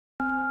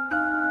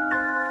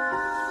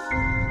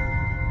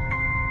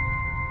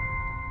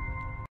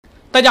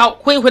大家好，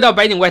欢迎回到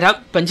百景怪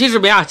谈。本期视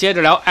频接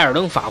着聊艾尔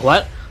登法环，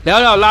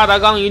聊聊拉达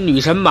冈与女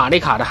神玛丽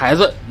卡的孩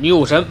子女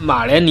武神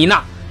玛莲妮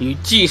娜与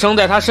寄生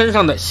在她身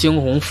上的猩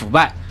红腐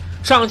败。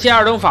上期艾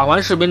尔登法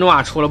环视频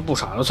中出了不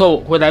少的错误，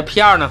会在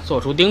P2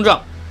 做出订正。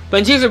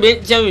本期视频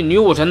将与女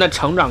武神的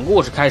成长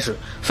故事开始，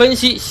分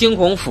析猩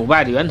红腐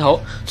败的源头。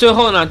最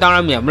后当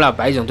然免不了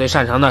白景最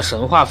擅长的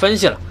神话分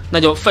析了。那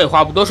就废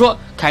话不多说，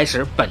开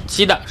始本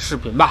期的视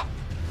频吧。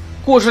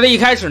故事的一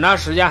开始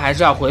时间还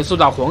是要回溯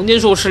到黄金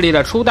树势力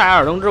的初代艾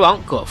尔登之王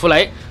葛弗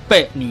雷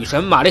被女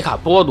神玛丽卡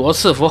剥夺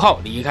赐福后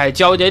离开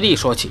交界地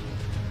说起。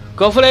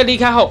葛弗雷离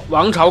开后，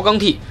王朝更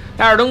替，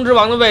艾尔登之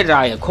王的位置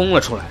也空了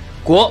出来。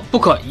国不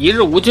可一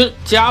日无君，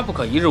家不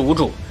可一日无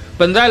主。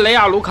本在雷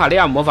亚卢卡利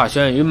亚魔法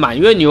学院与满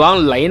月女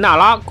王雷娜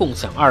拉共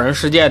享二人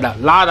世界的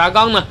拉达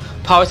冈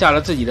抛下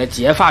了自己的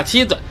结发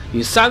妻子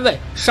与3位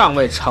尚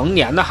未成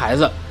年的孩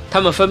子，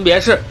他们分别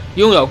是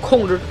拥有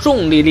控制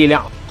重力力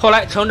量，后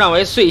来成长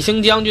为碎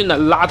星将军的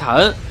拉塔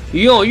恩，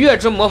与拥有月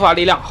之魔法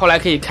力量，后来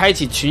可以开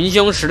启群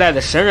星时代的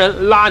神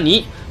人拉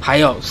尼，还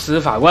有司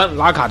法官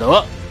拉卡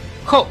德。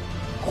后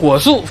火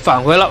速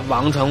返回了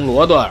王城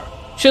罗德尔，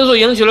迅速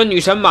迎娶了女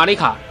神玛丽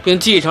卡，并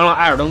继承了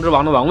艾尔登之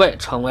王的王位，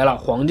成为了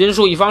黄金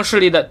树一方势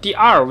力的第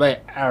2位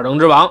艾尔登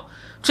之王。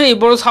这一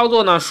波操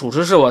作属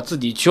实是我自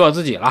己娶我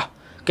自己了。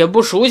给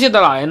不熟悉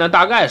的老爷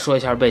大概说一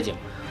下背景。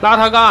拉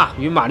塔冈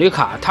与玛丽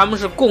卡他们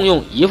是共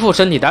用一副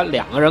身体的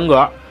2个人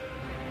格。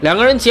2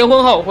个人结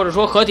婚后或者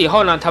说合体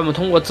后他们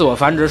通过自我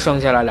繁殖生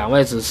下了2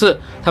位子嗣，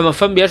他们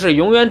分别是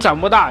永远长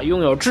不大、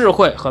拥有智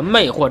慧和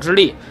魅惑之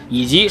力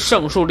以及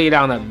圣术力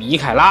量的米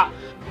凯拉，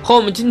和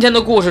我们今天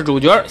的故事主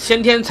角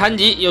先天残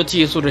疾又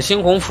寄宿着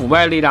猩红腐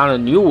败力量的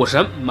女武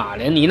神玛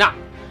莲妮娜。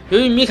由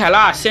于米凯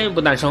拉先一步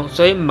诞生，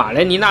所以玛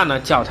莲妮娜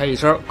叫她一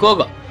声哥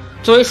哥。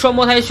作为双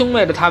胞胎兄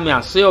妹的他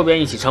们自幼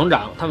便一起成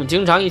长，他们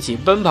经常一起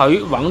奔跑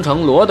于王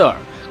城罗德尔，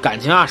感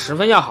情十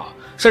分要好，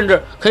甚至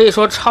可以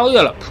说超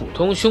越了普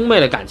通兄妹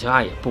的感情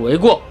也不为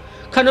过。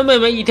看着妹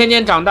妹一天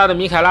天长大的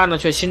米凯拉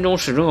却心中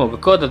始终有个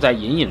疙瘩在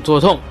隐隐作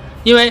痛，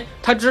因为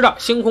他知道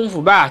猩红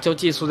腐败就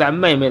寄宿在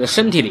妹妹的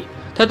身体里，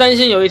他担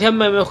心有一天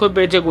妹妹会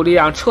被这股力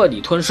量彻底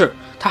吞噬，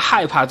他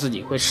害怕自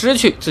己会失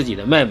去自己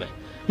的妹妹。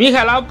米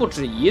凯拉不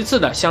止一次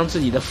地向自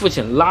己的父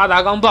亲拉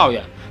达冈抱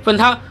怨，问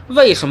他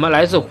为什么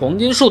来自黄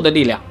金树的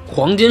力量，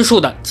黄金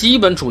树的基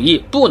本主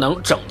义不能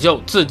拯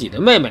救自己的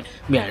妹妹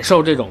免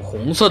受这种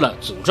红色的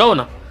诅咒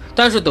呢？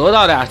但是得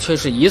到的却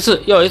是一次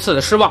又一次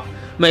的失望，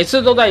每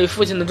次都在与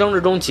父亲的争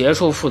执中结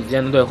束父子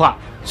间的对话。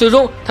最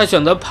终他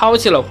选择抛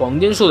弃了黄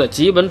金树的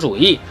基本主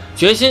义，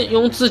决心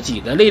用自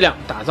己的力量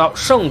打造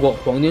胜过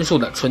黄金树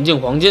的纯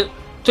净黄金。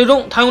最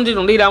终他用这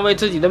种力量为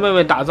自己的妹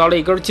妹打造了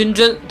一根金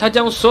针，他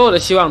将所有的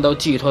希望都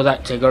寄托在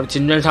这根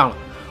金针上了。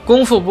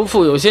功夫不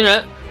负有心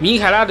人，米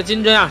凯拉的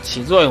金针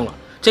起作用了，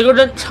这根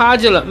针插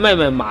进了妹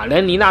妹玛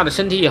莲妮娜的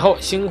身体以后，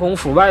猩红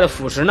腐败的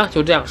腐蚀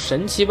就这样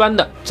神奇般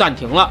的暂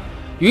停了。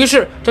于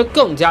是这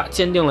更加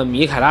坚定了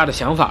米凯拉的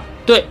想法，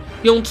对，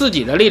用自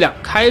己的力量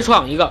开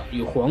创一个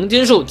与黄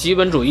金树基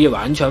本主义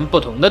完全不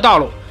同的道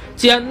路。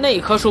既然那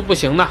棵树不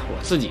行我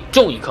自己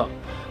种一棵。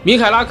米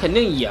凯拉肯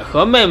定也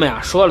和妹妹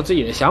说了自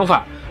己的想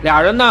法，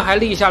俩人还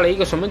立下了一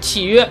个什么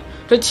契约。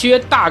这契约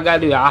大概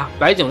率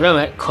白景认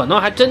为可能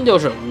还真就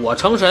是我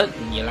成神，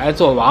你来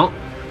做王。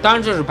当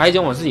然这是白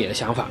景我自己的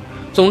想法。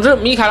总之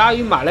米凯拉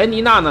与玛莲妮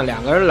娜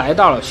2个人来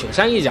到了雪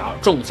山一角，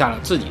种下了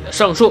自己的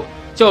圣树，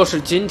就是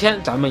今天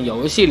咱们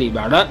游戏里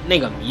边的那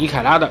个米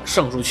凯拉的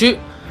圣树区。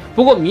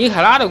不过米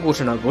凯拉的故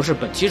事不是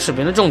本期视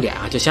频的重点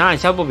就先按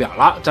下不表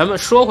了。咱们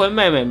说回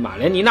妹妹玛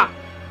莲妮娜。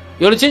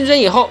有了金针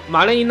以后，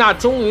玛莲妮娜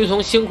终于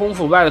从猩红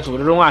腐败的组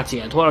织中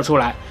解脱了出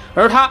来，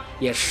而她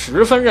也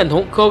十分认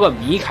同哥哥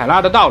米凯拉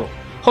的道路。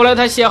后来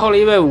他邂逅了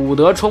一位武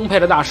德充沛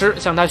的大师，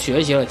向他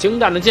学习了精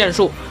湛的剑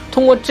术，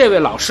通过这位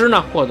老师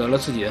获得了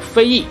自己的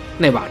飞翼，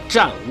那把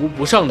战无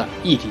不胜的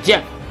一体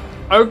剑。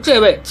而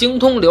这位精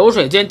通流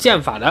水剑剑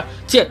法的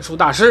剑术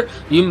大师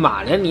与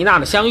玛莲妮娜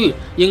的相遇，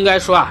应该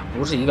说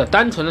不是一个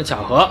单纯的巧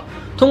合。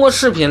通过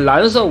饰品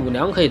蓝色舞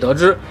娘可以得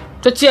知，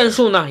这剑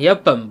术也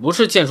本不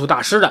是剑术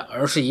大师的，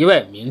而是一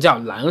位名叫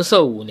蓝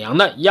色舞娘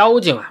的妖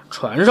精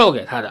传授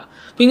给他的，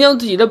并将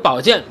自己的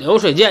宝剑流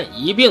水剑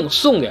一并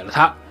送给了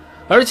他。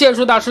而剑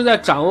术大师在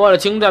掌握了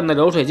精湛的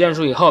流水剑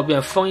术以后，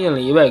便封印了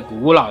一位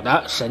古老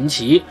的神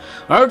奇，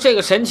而这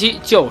个神奇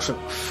就是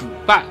腐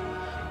败。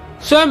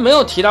虽然没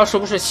有提到是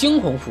不是猩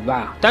红腐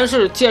败但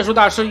是剑术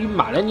大师与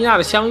玛莲妮娜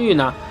的相遇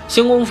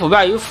猩红腐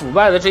败与腐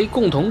败的这一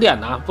共同点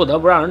不得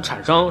不让人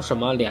产生什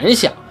么联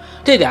想。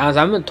这点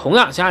咱们同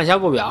样先按下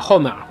不表，后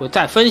面会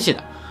再分析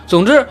的。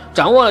总之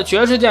掌握了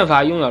绝世剑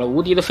法，拥有了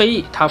无敌的飞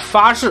翼，他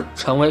发誓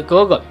成为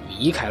哥哥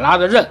米凯拉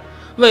的刃，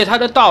为他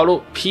的道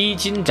路披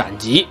荆斩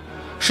棘。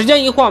时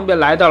间一晃，便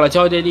来到了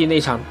交界地那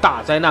场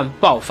大灾难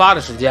爆发的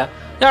时间。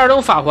艾尔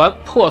登法环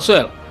破碎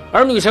了，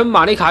而女神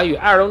玛丽卡与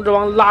艾尔登之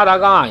王拉达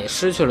冈也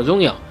失去了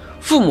踪影。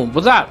父母不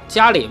在了，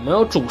家里没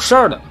有主事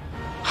儿的，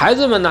孩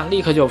子们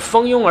立刻就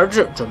蜂拥而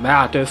至，准备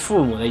对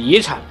父母的遗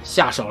产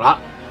下手了。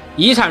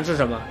遗产是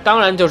什么？当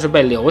然就是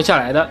被留下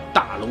来的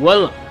大卢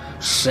恩了。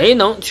谁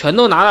能全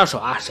都拿到手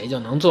啊，谁就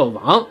能做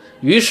王。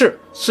于是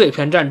碎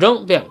片战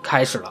争便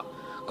开始了。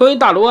关于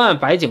大卢恩，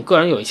白井个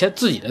人有一些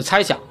自己的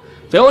猜想。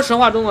北欧神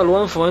话中的卢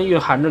恩符文蕴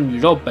含着宇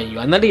宙本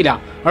源的力量，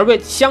而被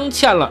镶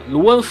嵌了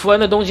卢恩符文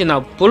的东西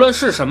呢，不论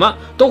是什么，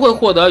都会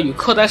获得与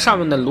刻在上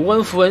面的卢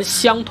恩符文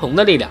相同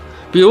的力量。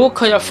比如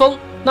刻下风，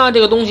那这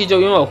个东西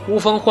就拥有呼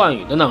风唤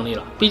雨的能力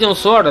了。毕竟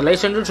所有的雷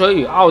神之锤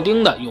与奥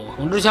丁的永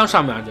恒之枪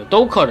上面就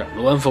都刻着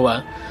卢恩符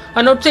文。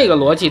按照这个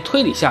逻辑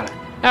推理下来，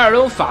艾尔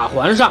登法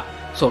环上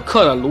所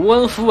刻的卢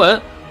恩符文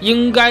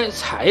应该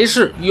才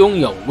是拥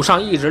有无上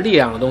意志力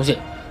量的东西。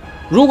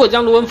如果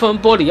将卢恩符文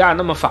剥离啊，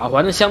那么法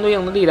环的相对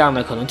应的力量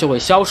呢，可能就会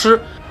消失。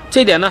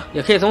这点呢，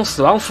也可以从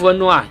死亡符文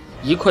中啊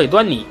一窥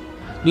端倪。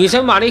女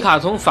神玛丽卡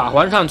从法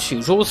环上取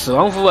出死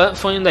亡符文，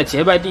封印在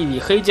结拜弟弟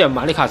黑剑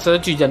玛丽卡斯的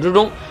巨剑之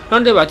中，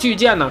让这把巨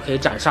剑呢可以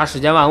斩杀世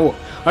间万物。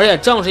而也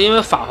正是因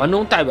为法环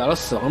中代表了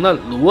死亡的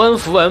卢恩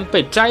符文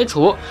被摘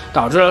除，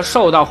导致了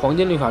受到黄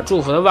金律法祝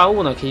福的万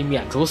物呢可以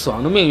免除死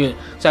亡的命运，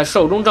在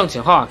寿终正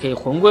寝后啊可以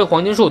魂归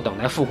黄金树等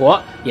待复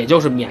活，也就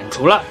是免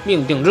除了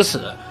命定之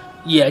死。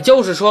也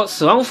就是说，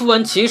死亡符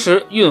文其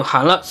实蕴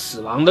含了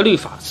死亡的律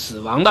法、死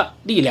亡的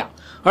力量。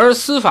而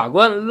司法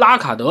官拉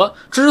卡德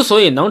之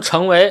所以能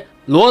成为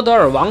罗德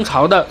尔王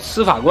朝的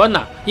司法官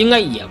呢，应该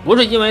也不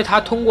是因为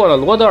他通过了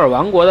罗德尔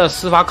王国的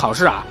司法考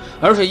试啊，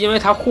而是因为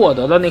他获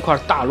得的那块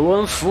大卢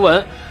恩符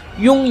文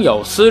拥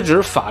有司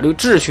职法律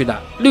秩序的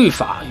律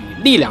法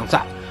与力量在。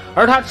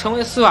而他成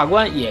为司法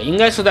官也应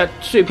该是在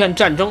碎片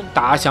战争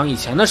打响以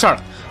前的事儿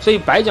了。所以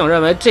白井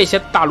认为这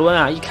些大卢恩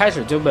啊一开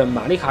始就被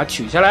玛丽卡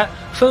取下来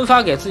分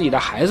发给自己的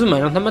孩子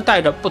们，让他们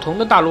带着不同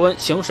的大卢恩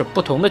行使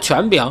不同的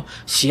权柄，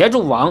协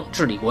助王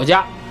治理国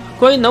家。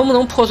关于能不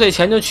能破碎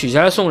前就取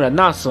下来送人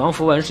呢，死亡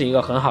符文是一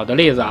个很好的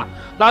例子啊。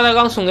拉达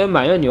冈送给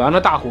满月女王的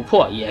大琥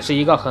珀也是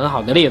一个很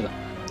好的例子。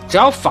只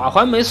要法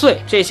环没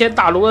碎，这些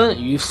大卢恩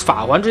与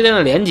法环之间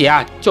的连结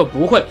啊就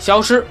不会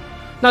消失。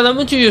那咱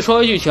们继续说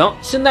回剧情，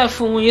现在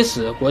父母已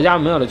死，国家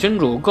没有了君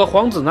主，各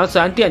皇子呢自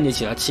然惦记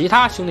起了其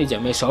他兄弟姐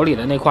妹手里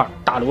的那块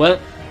大卢恩，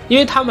因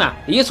为他们啊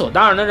理所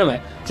当然的认为，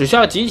只需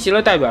要集齐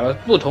了代表了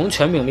不同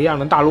权柄力量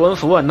的大卢恩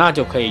符文呢，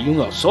就可以拥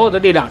有所有的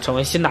力量，成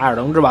为新的艾尔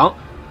登之王。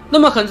那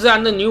么很自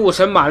然的，女武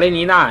神玛丽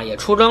妮娜也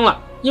出征了，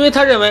因为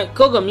她认为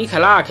哥哥米凯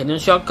拉肯定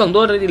需要更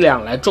多的力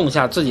量来种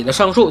下自己的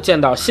圣树，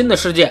见到新的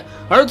世界，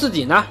而自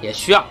己呢也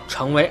需要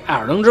成为艾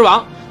尔登之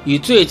王，与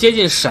最接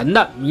近神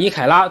的米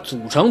凯拉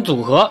组成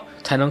组合，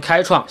才能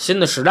开创新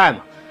的时代嘛。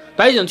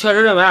白井确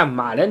实认为啊，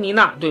玛莲妮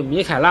娜对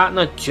米凯拉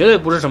那绝对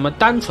不是什么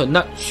单纯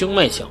的兄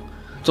妹情。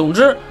总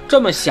之这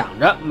么想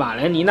着，玛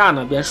莲妮娜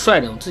呢便率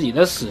领自己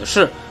的死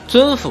士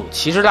尊府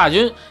骑士大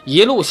军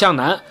一路向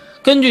南。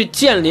根据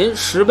剑林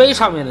石碑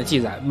上面的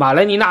记载，玛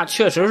莲妮娜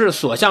确实是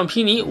所向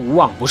披靡，无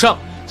往不胜，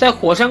在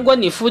火山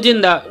关底附近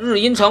的日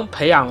阴城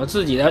培养了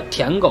自己的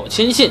舔狗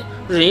亲信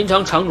日阴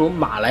城城主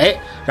马雷，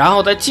然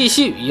后再继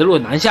续一路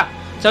南下，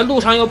在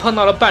路上又碰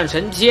到了半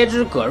神皆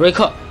知葛瑞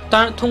克。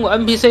当然通过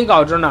NPC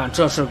告知呢，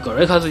这是葛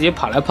瑞克自己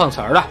跑来碰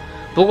瓷儿的，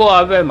不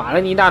过被玛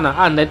莲妮娜呢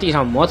按在地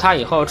上摩擦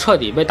以后彻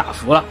底被打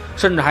服了，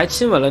甚至还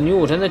亲吻了女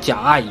武神的脚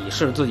啊，以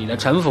示自己的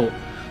臣服。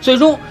最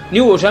终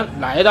女武神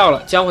来到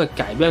了将会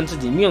改变自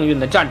己命运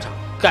的战场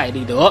盖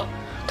利德，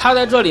她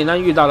在这里呢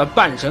遇到了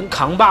半神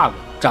扛把子，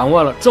掌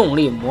握了重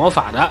力魔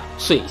法的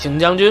碎星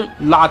将军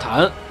拉塔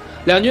恩，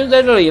两军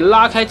在这里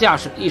拉开架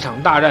势，一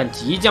场大战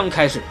即将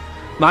开始。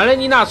玛莲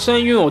妮娜虽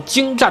然拥有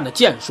精湛的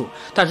剑术，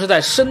但是在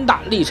身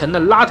大力沉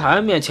的拉塔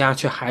恩面前啊，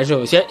却还是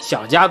有些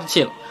小家子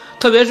气了。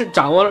特别是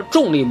掌握了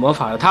重力魔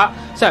法的他，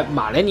在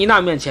玛莲妮娜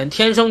面前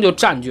天生就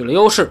占据了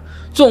优势。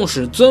纵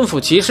使尊府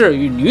骑士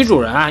与女主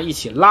人啊一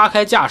起拉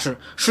开架势，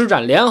施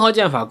展联合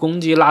剑法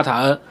攻击拉塔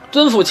恩，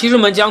尊府骑士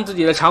们将自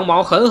己的长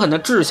矛狠狠地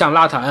掷向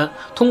拉塔恩。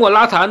通过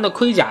拉塔恩的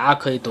盔甲啊，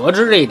可以得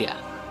知这一点。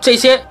这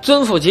些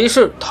尊府骑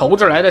士投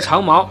掷来的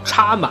长矛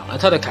插满了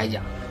他的铠甲，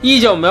依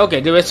旧没有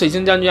给这位碎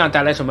星将军啊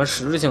带来什么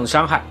实质性的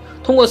伤害。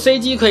通过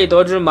CG 可以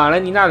得知，玛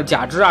莲妮娜的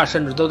甲肢啊，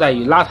甚至都在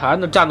与拉塔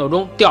恩的战斗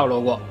中掉落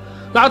过。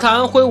拉塔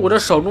恩挥舞着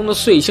手中的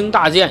碎星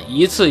大剑，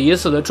一次一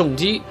次的重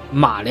击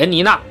玛莲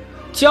妮娜。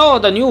骄傲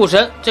的女武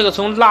神，这个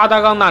从拉达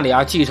冈那里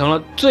啊继承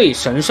了最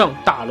神圣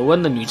大卢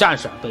恩的女战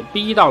士，被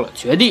逼到了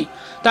绝地。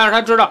但是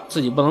她知道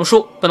自己不能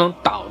输，不能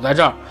倒在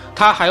这儿，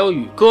她还有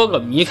与哥哥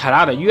米凯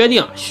拉的约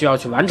定需要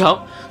去完成。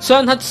虽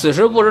然她此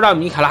时不知道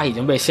米凯拉已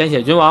经被鲜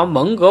血君王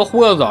蒙格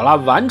忽悠走了，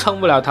完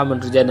成不了他们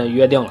之间的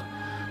约定了。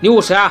女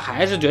武神啊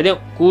还是决定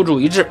孤注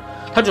一掷，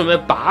她准备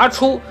拔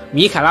出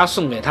米凯拉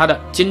送给她的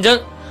金针，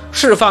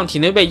释放体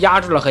内被压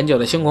制了很久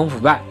的猩红腐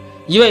败。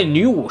一位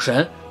女武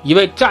神，一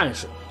位战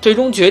士，最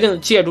终决定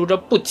借助这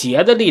不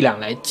洁的力量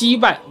来击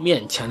败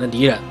面前的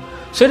敌人。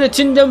随着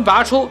金针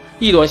拔出，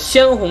一朵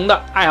鲜红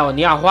的艾奥尼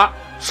亚花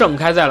盛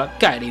开在了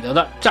盖利德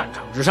的战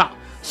场之上，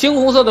猩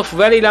红色的腐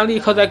败力量立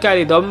刻在盖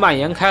利德蔓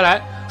延开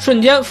来，瞬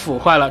间腐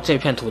坏了这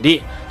片土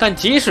地。但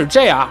即使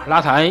这样，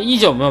拉塔恩依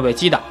旧没有被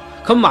击倒，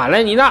可玛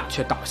莲妮娜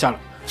却倒下了。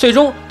最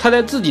终他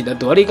在自己的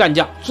得力干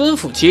将尊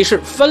府骑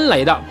士芬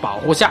雷的保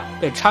护下，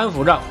被搀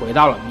扶着回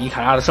到了米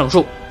凯拉的圣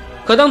树。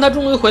可当他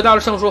终于回到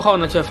了圣树后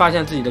呢，却发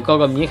现自己的哥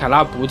哥米凯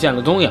拉不见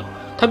了踪影。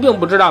他并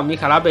不知道米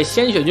凯拉被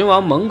鲜血君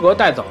王蒙格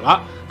带走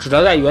了，只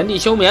得在原地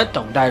休眠，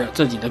等待着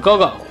自己的哥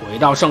哥回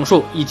到圣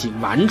树，一起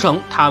完成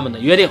他们的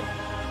约定。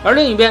而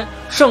另一边，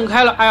盛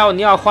开了艾奥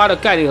尼亚花的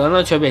盖利德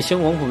呢，却被猩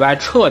红腐败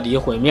彻底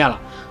毁灭了。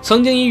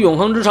曾经以永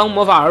恒之城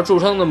魔法而著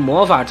称的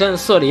魔法阵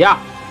瑟里亚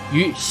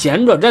与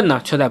贤者阵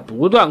呢，却在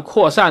不断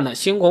扩散的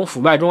猩红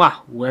腐败中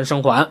无人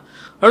生还。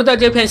而在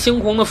这片猩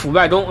红的腐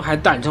败中，还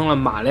诞生了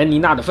玛莲妮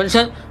娜的分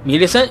身米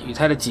利森与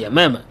她的姐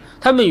妹们。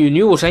她们与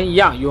女武神一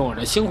样，拥有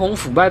着猩红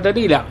腐败的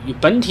力量，与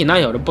本体呢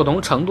有着不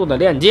同程度的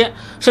链接，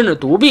甚至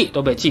独臂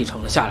都被继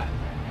承了下来。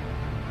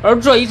而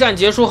这一战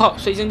结束后，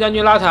随行将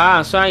军拉塔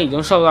安虽然已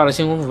经受到了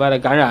猩红腐败的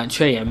感染，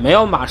却也没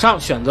有马上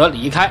选择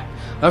离开，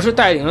而是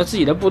带领着自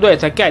己的部队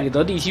在盖里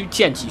德地区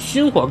建起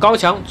熏火高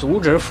墙，阻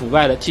止腐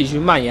败的继续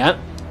蔓延，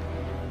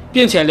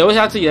并且留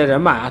下自己的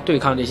人马对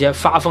抗这些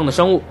发疯的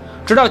生物。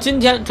直到今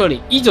天，这里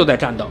依旧在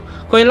战斗。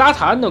关于拉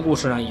塔恩的故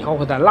事呢，以后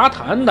会在拉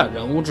塔恩的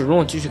人物志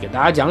中继续给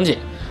大家讲解。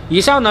以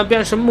上呢，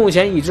便是目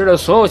前已知的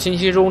所有信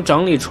息中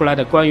整理出来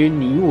的关于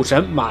女武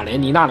神玛莲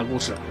妮娜的故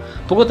事。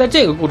不过在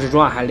这个故事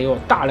中还留有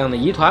大量的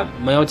疑团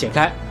没有解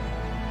开。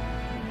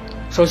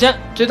首先，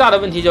最大的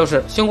问题就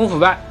是猩红腐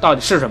败到底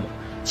是什么？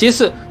其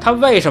次，它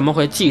为什么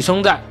会寄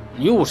生在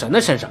女武神的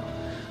身上？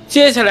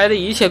接下来的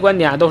一切观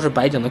点都是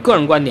白景的个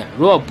人观点，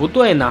如果不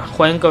对呢，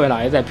欢迎各位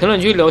老爷在评论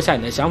区留下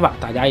你的想法，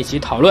大家一起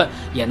讨论，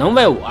也能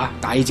为我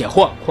答疑解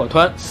惑，扩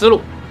宽思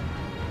路。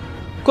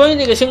关于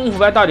这个猩红腐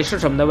败到底是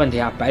什么的问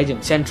题白景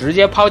先直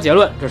接抛结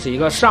论，这是一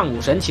个上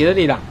古神奇的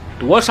力量。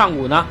多上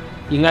古呢？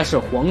应该是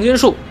黄金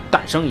树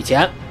诞生以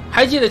前。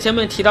还记得前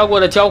面提到过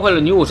的教会了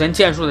女武神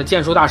剑术的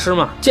剑术大师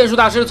吗？剑术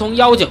大师从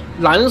妖精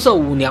蓝色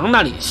舞娘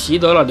那里习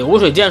得了流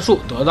水剑术，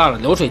得到了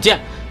流水剑，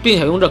并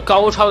且用这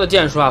高超的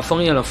剑术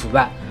封印了腐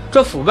败。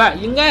这腐败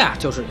应该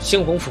就是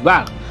猩红腐败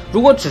了。如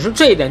果只是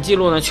这一点记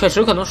录呢，确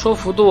实可能说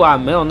服度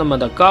没有那么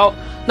的高。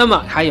那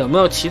么还有没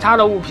有其他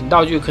的物品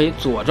道具可以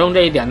佐证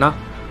这一点呢？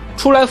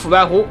出来腐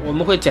败湖，我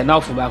们会捡到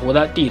腐败湖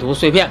的地图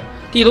碎片。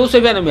地图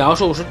碎片的描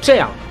述是这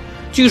样的：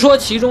据说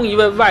其中一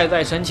位外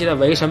在神奇的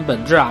为神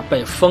本质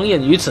被封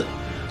印于此。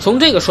从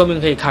这个说明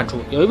可以看出，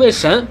有一位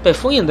神被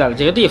封印在了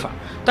这个地方。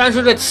但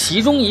是这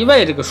其中一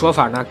位这个说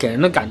法呢，给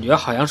人的感觉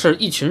好像是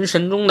一群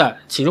神中的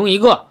其中一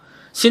个。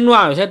心中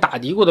有些打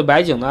嘀咕的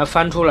白景呢，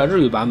翻出了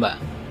日语版本。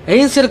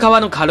遠征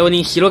川の下流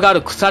に広が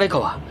る腐れ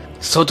川、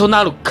外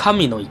なる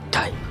神の一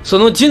体、そ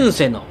の人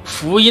生の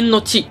福音の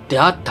地で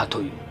あった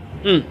とい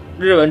う。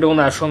日文中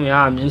呢说明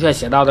明确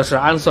写到的是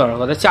安瑟尔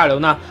河的下流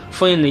呢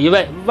封印了一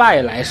位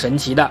外来神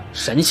奇的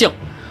神性。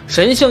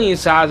神性一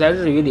词在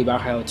日语里边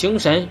还有精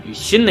神与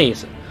心的意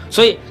思，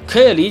所以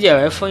可以理解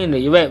为封印了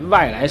一位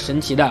外来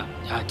神奇的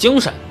精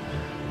神。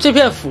这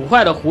片腐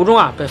坏的湖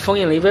中被封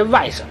印了一位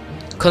外神。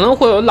可能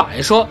会有老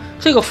爷说，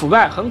这个腐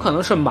败很可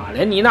能是玛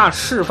莲妮娜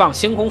释放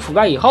猩红腐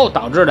败以后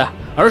导致的，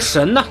而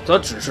神呢，则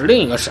只是另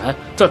一个神，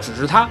这只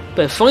是他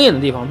被封印的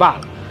地方罢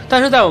了。但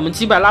是在我们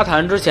击败拉塔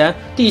恩之前，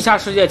地下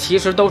世界其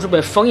实都是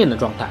被封印的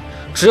状态，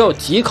只有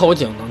几口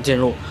井能进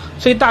入，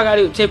所以大概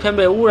率这片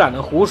被污染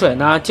的湖水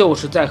呢，就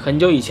是在很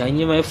久以前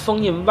因为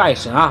封印外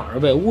神而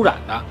被污染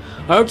的，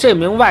而这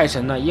名外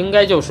神呢，应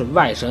该就是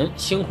外神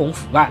猩红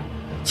腐败。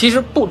其实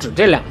不止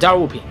这两件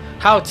物品，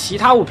还有其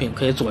他物品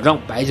可以佐证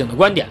白景的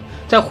观点。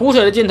在湖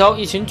水的尽头，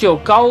一群具有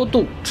高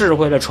度智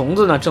慧的虫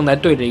子呢，正在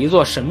对着一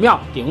座神庙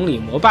顶礼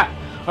膜拜，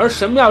而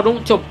神庙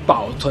中就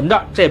保存着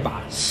这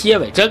把蝎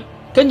尾针。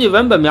根据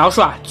文本描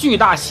述巨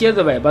大蝎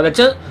子尾巴的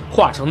针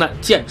化成了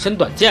剑身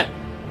短剑，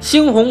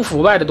猩红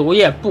腐败的毒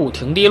液不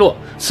停滴落，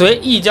此为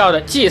异教的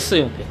祭祀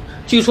用品，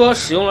据说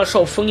使用了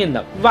受封印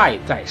的外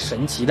在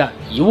神奇的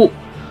遗物。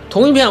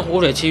同一片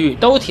湖水区域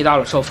都提到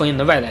了受封印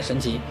的外在神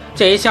奇，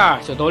这一下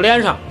就都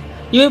连上了。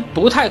因为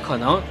不太可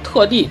能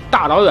特地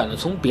大老远的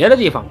从别的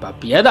地方把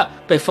别的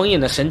被封印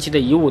的神奇的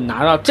遗物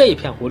拿到这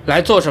片湖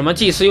来做什么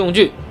祭祀用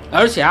具，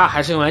而且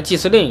还是用来祭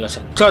祀另一个神，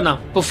这呢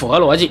不符合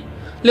逻辑。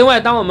另外，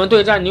当我们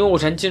对战女武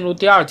神进入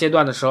第二阶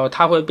段的时候，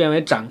它会变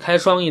为展开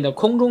双翼的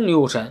空中女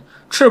武神，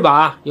翅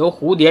膀由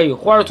蝴蝶与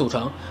花组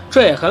成，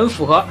这也很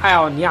符合艾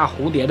奥尼亚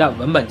蝴蝶的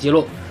文本记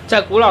录。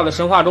在古老的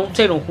神话中，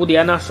这种蝴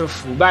蝶呢是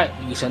腐败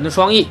女神的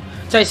双翼。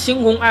在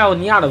猩红艾奥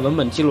尼亚的文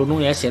本记录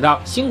中也写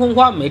到，猩红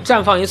花每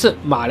绽放一次，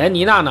玛莲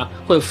妮娜呢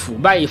会腐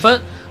败一分。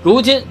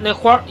如今那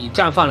花已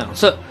绽放2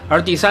次，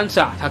而第3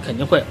次她肯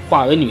定会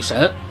化为女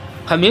神。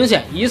很明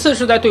显，一次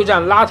是在对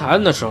战拉塔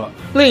恩的时候，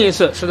另一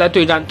次是在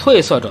对战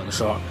褪色者的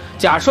时候。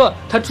假设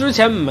她之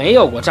前没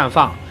有过绽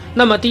放，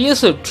那么第一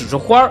次只是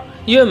花，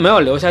因为没有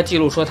留下记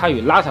录说她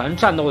与拉塔恩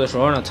战斗的时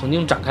候呢曾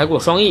经展开过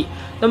双翼。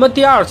那么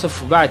第2次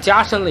腐败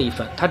加深了一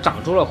分，她长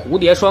出了蝴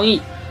蝶双翼。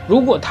如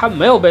果他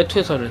没有被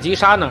褪色者击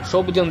杀呢，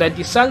说不定在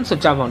第3次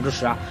绽放之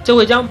时就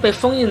会将被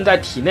封印在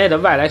体内的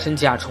外来神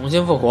奇重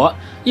新复活，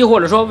亦或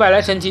者说外来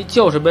神奇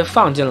就是被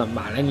放进了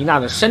玛莲妮娜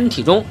的身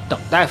体中等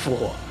待复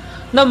活。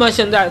那么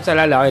现在再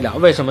来聊一聊，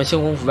为什么猩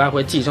红腐败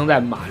会寄生在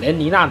玛莲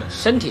妮娜的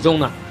身体中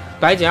呢？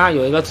白景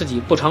有一个自己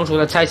不成熟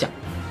的猜想。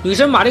女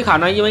神玛丽卡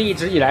呢，因为一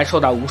直以来受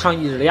到无上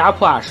意志的压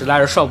迫实在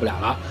是受不了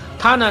了，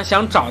他呢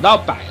想找到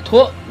摆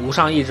脱无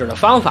上意志的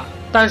方法，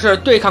但是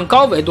对抗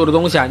高维度的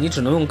东西啊，你只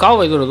能用高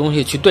维度的东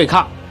西去对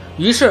抗。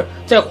于是，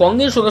在黄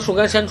金树的树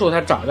根深处，他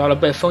找到了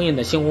被封印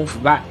的猩红腐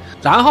败，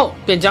然后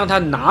便将它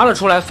拿了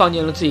出来，放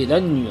进了自己的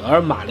女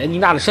儿玛莲妮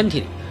娜的身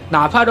体里。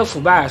哪怕这腐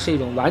败是一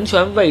种完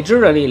全未知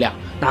的力量，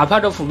哪怕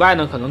这腐败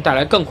呢可能带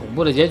来更恐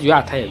怖的结局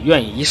啊，他也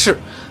愿意一试。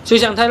就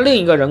像他另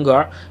一个人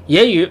格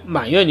也与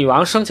满月女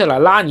王生下了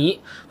拉尼。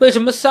为什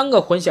么3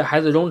个混血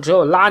孩子中只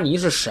有拉尼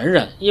是神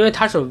人？因为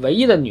她是唯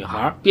一的女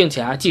孩，并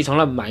且继承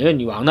了满月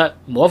女王的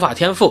魔法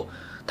天赋。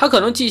他可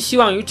能寄希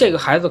望于这个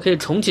孩子可以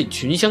重启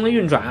群星的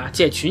运转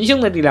借群星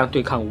的力量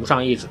对抗无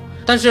上意志。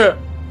但是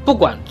不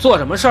管做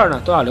什么事儿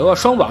呢，都要留个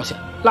双保险。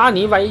拉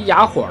尼万一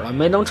哑火了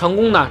没能成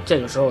功呢，这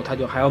个时候他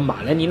就还有玛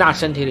莲妮娜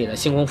身体里的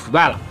猩红腐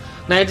败了，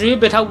乃至于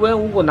被他无缘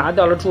无故拿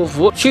掉了祝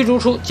福，驱逐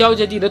出交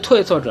界地的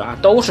褪色者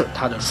都是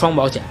他的双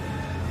保险。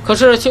可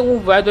是猩红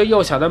腐败对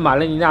幼小的玛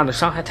莲妮娜的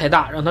伤害太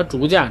大，让他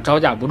逐渐招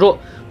架不住。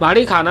玛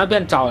丽卡呢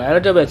便找来了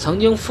这位曾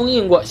经封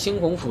印过猩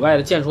红腐败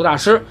的剑术大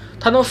师，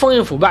他能封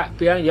印腐败，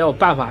必然也有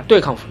办法对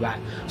抗腐败。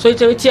所以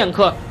这位剑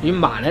客与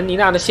玛莲妮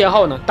娜的邂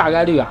逅呢，大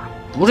概率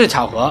不是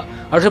巧合，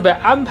而是被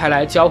安排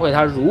来教会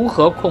他如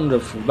何控制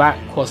腐败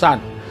扩散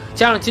的。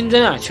加上金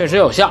针确实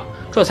有效，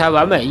这才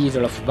完美抑制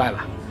了腐败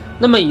吧。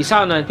那么以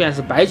上呢便是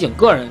白井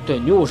个人对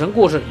女武神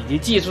故事以及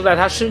寄宿在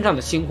他身上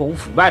的猩红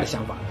腐败的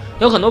想法，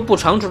有很多不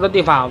成熟的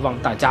地方，望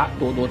大家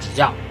多多指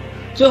教。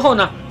最后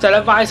呢，再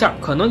来挖一下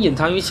可能隐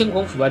藏于猩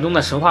红腐败中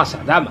的神话彩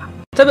蛋吧。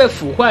在被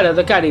腐坏了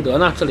的盖利德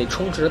呢，这里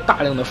充斥着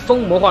大量的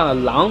风魔化的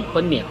狼和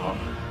鸟，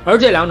而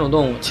这2种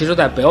动物其实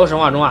在北欧神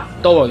话中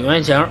都有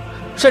原型，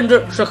甚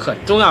至是很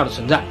重要的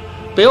存在。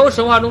北欧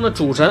神话中的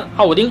主神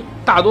奥丁，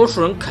大多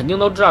数人肯定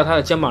都知道他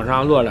的肩膀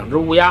上落2只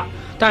乌鸦，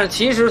但是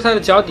其实他的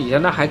脚底下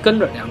呢还跟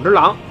着2只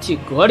狼，即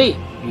格利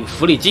与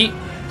弗里基，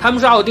他们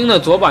是奥丁的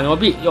左膀右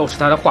臂，又是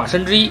他的化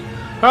身之一。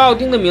而奥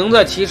丁的名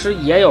字其实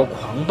也有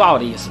狂暴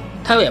的意思，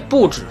他也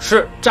不只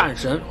是战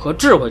神和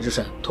智慧之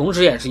神，同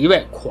时也是一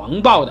位狂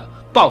暴的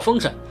暴风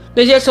神。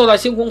那些受到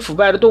猩红腐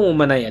败的动物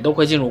们呢，也都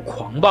会进入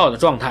狂暴的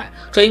状态，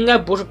这应该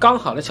不是刚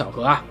好的巧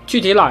合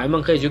具体老爷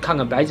们可以去看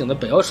看白井的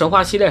北欧神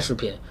话系列视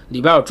频，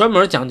里边有专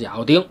门讲解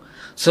奥丁。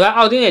此外，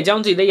奥丁也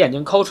将自己的眼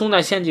睛抠出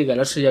呢，献祭给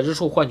了世界之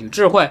树换取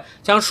智慧，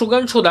将树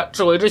根处的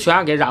智慧之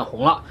泉给染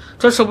红了。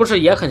这是不是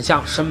也很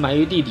像深埋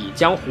于地底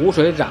将湖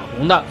水染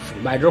红的腐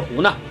败之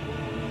湖呢？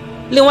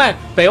另外，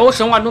北欧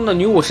神话中的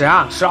女武神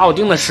是奥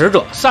丁的使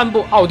者，散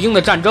布奥丁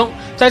的战争，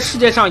在世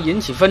界上引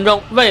起纷争，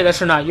为的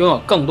是呢拥有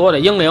更多的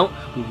英灵，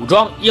武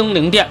装英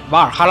灵殿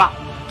瓦尔哈拉。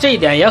这一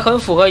点也很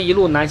符合一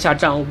路南下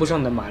战无不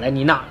胜的玛莲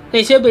妮娜。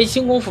那些被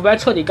猩红腐败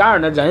彻底感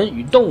染的人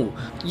与动物，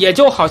也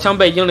就好像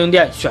被英灵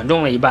殿选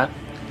中了一般。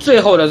最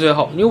后的最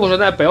后，女武神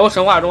在北欧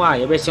神话中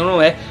也被形容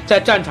为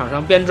在战场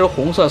上编织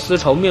红色丝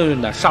绸命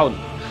运的少女，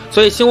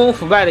所以猩红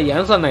腐败的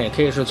颜色呢，也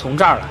可以是从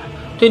这儿来。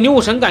对女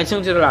武神感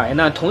兴趣的老爷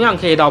呢，同样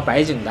可以到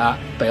白井的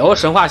北欧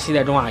神话系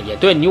列中也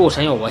对女武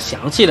神有过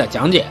详细的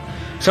讲解。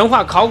神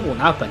话考古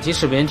呢，本期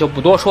视频就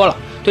不多说了。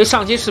对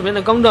上期视频的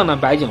更正呢，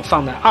白井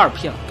放在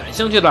2P了，感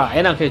兴趣的老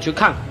爷呢可以去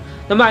看看。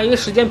那么一个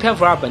时间篇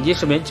幅本期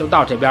视频就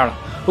到这边了。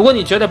如果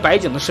你觉得白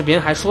井的视频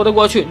还说得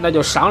过去，那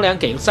就赏脸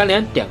给个3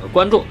连，点个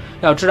关注。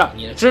要知道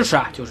你的支持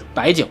就是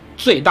白井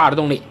最大的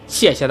动力。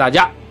谢谢大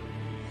家。